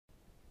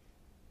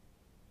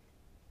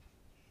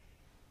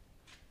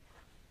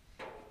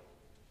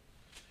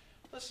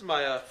This is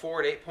my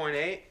Ford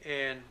 8.8,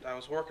 and I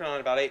was working on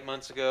it about 8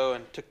 months ago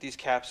and took these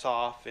caps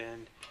off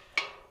and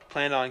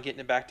planned on getting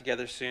it back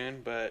together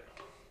soon, but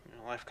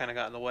life kind of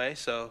got in the way.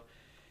 So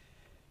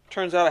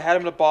turns out I had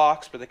them in a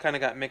box, but they kind of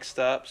got mixed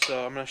up.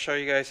 So I'm going to show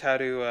you guys how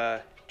to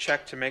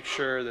check to make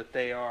sure that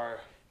they are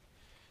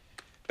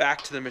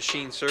back to the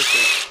machine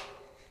surface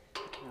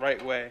the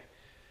right way.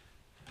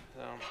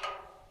 So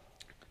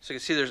you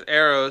can see there's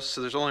arrows, so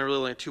there's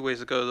only two ways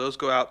to go. Those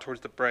go out towards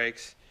the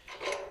brakes.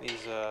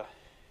 These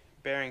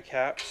bearing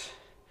caps.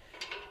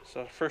 So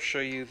I'll first show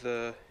you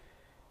the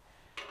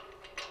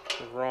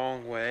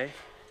wrong way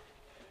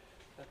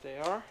that they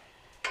are.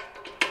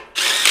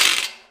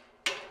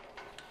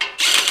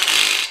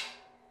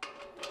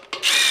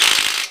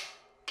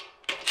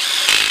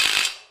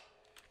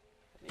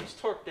 These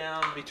torque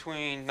down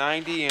between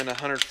 90 and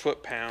 100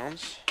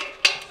 foot-pounds.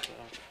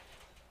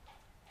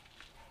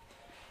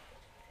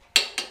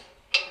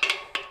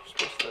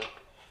 Supposed to do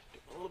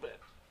a little bit.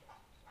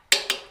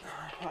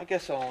 I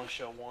guess I'll only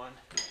show one.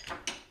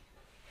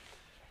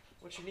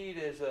 What you need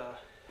is a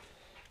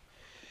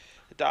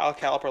dial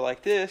caliper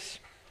like this.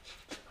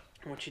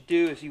 And what you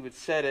do is you would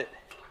set it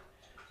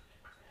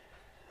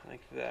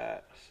like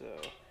that. So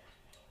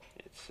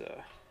it's if you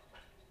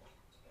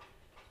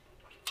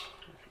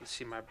can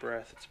see my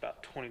breath, it's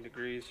about 20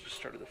 degrees. Just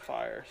started the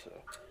fire. So,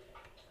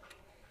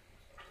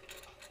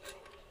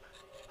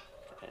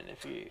 and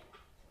if you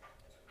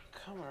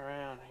come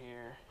around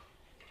here,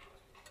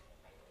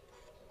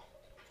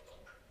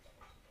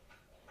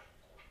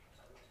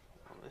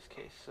 in this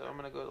case, so I'm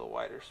going to go to the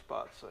wider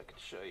spot so I can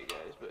show you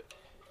guys, but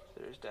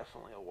there's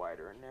definitely a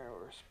wider and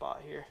narrower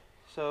spot here.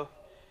 So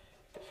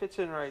it fits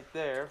in right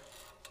there.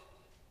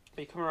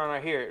 But you come around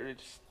right here, it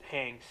just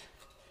hangs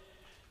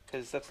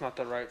because that's not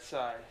the right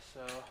side.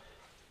 So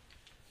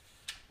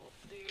what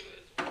we'll do is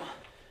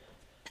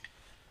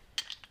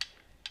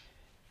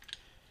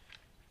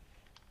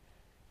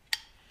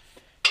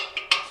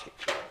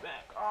take it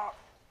back off.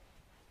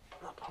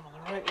 I'll put them on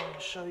the right one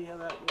and show you how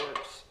that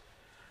works.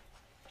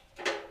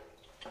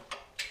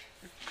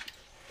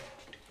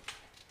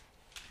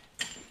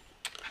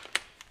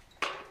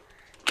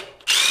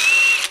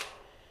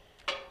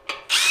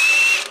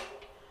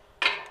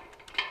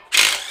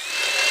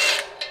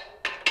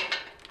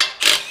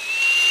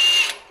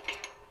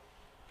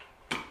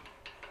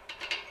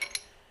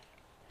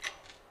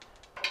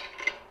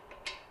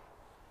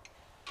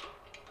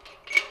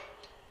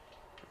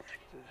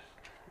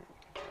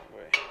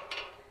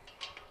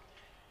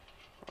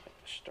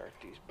 Start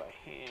these by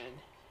hand.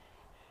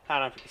 I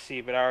don't know if you can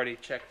see, but I already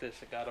checked this.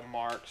 I got them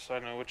marked, so I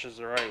know which is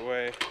the right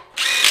way.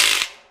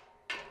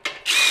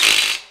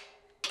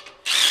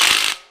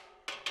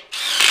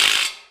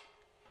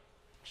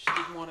 Just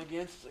did one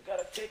again, so I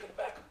gotta take them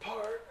back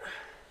apart.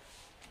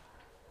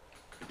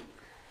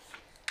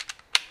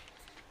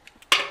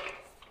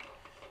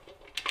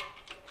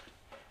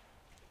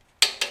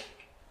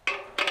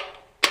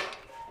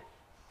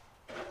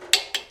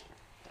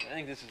 I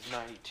think this is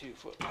 92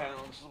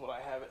 foot-pounds is what I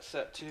have it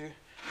set to. So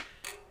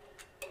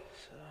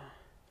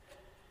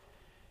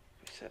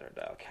we set our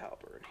dial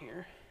caliper in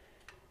here.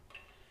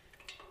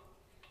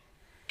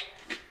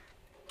 It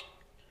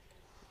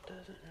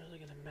doesn't really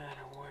gonna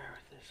matter where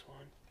with this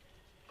one.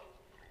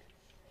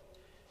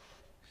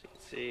 So you can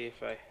see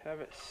if I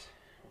have it,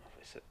 well,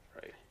 if I set it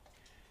right.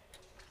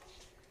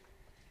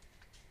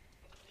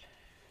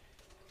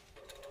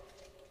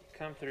 You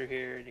come through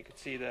here and you can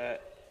see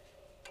that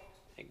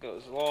it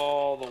goes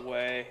all the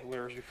way,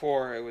 whereas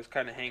before it was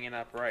kind of hanging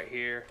up right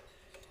here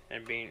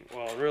and being,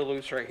 well, real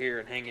loose right here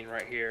and hanging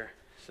right here.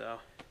 So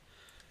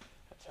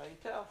that's how you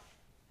tell.